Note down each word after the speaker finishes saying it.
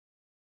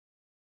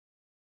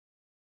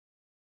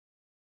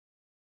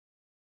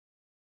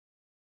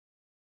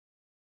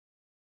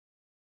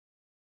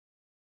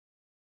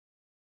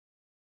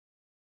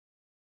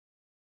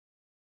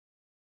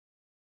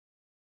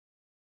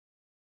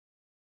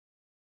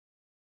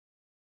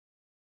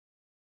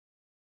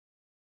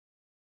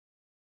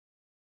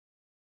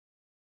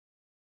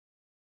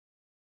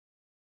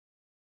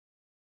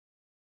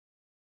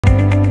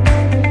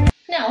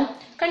Now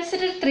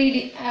consider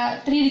three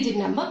digit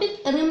number with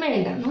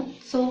remainder. No?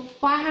 So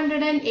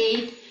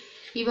 508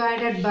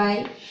 divided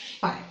by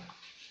 5.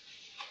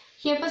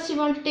 Here first you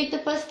want to take the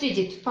first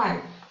digit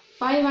 5.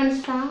 5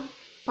 ones are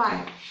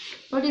 5.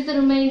 What is the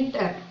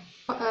remainder?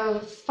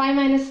 5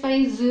 minus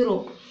 5 is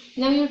 0.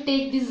 Now you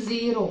take this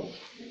 0.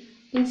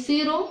 In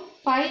 0,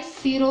 5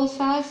 zeros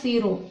are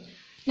 0.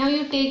 Now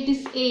you take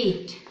this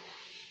 8.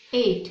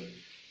 8.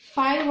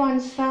 5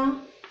 ones are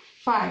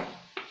 5.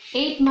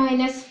 8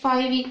 minus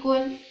 5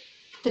 equal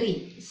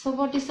 3. So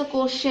what is the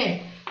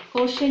quotient?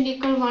 Quotient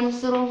equal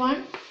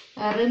 101.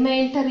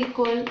 Remainder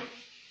equal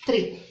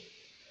 3.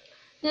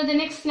 Now the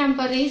next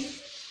number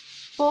is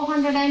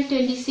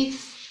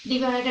 426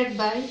 divided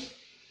by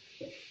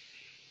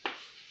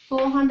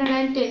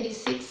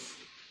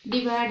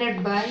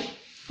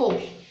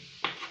 4.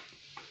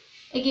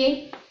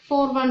 Again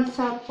 4 ones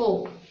are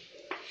 4.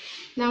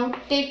 Now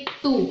take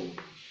 2.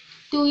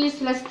 2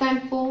 is less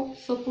than 4,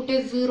 so put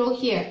a 0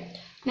 here.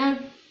 Now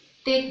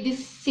take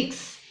this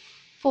 6.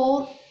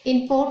 4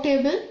 in 4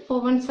 table,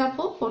 4 ones are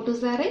 4, 4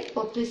 twos are 8,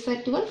 4 threes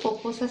are 12, 4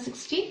 fours are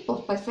 16,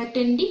 4 fives are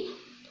 20,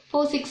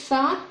 4 6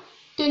 are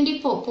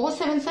 24, 4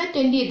 sevens are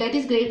 28, that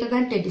is greater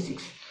than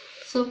 26.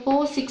 So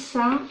 4 6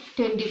 are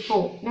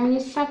 24. Now you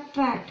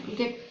subtract, you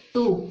get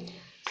 2.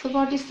 So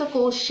what is the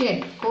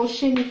quotient?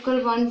 Quotient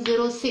equal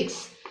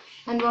 106.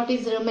 And what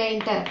is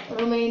remainder?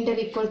 Remainder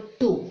equal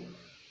 2.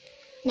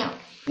 Now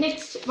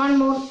next one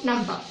more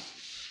number.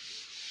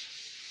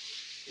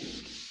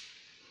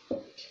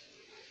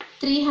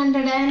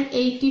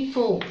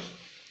 384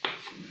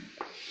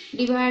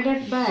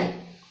 divided by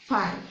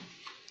 5.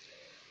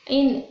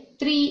 In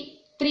 3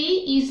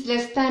 is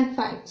less than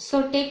 5.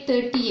 So take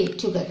 38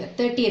 together.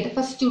 38, the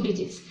first two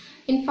digits.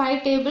 In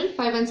 5 table,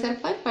 5 ones are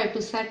 5, 5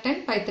 twos are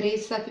 10, 5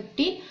 threes are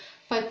 15,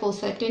 5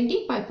 fours are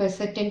 20, 5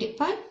 fives are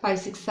 25, 5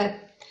 six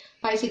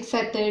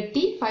are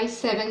 30, 5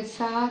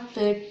 sevens are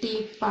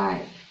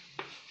 35.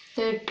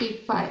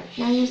 35.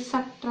 Now you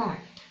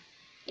subtract.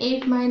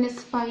 8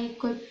 minus 5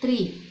 equals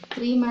 3.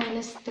 3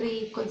 minus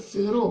 3 equals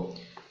 0.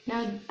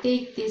 Now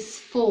take this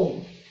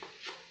 4.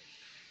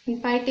 In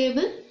 5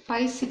 table,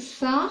 5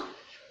 6 are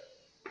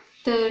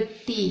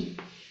 30.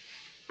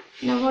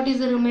 Now what is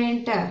the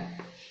remainder?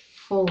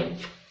 4.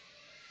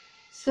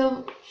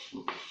 So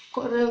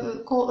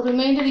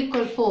remainder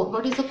equal 4.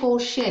 What is the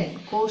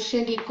quotient?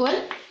 Quotient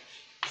equal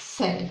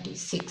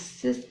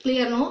 76. Is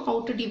clear now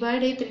how to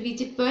divide a 3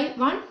 digit by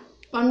 1?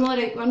 One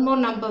more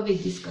number we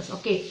discuss.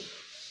 Okay.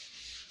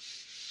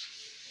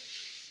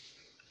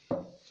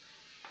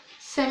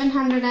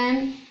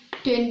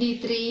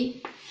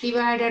 723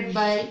 divided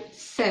by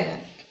 7.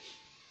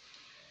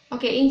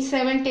 Okay, in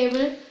 7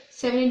 table,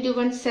 7 into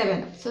 1,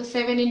 7. So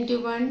 7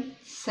 into 1,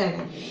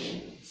 7.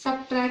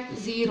 Subtract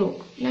 0.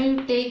 Now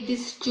you take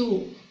this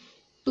 2.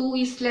 2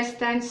 is less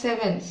than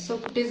 7. So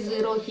put a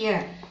 0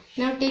 here.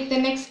 Now take the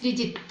next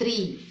digit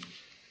 3.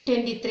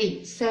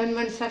 23. 7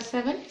 ones are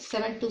 7.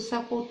 7 twos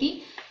are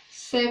 40.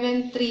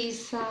 7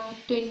 threes are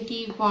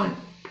 21.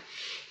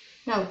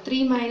 Now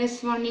 3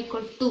 minus 1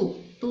 equal 2.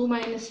 2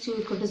 minus 2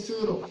 equal to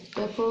 0.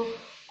 Therefore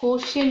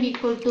quotient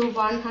equal to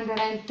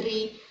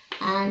 103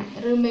 and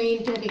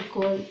remainder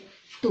equal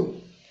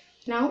 2.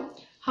 Now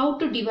how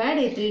to divide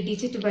a 3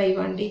 digit by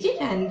 1 digit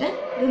and the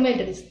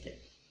remainder is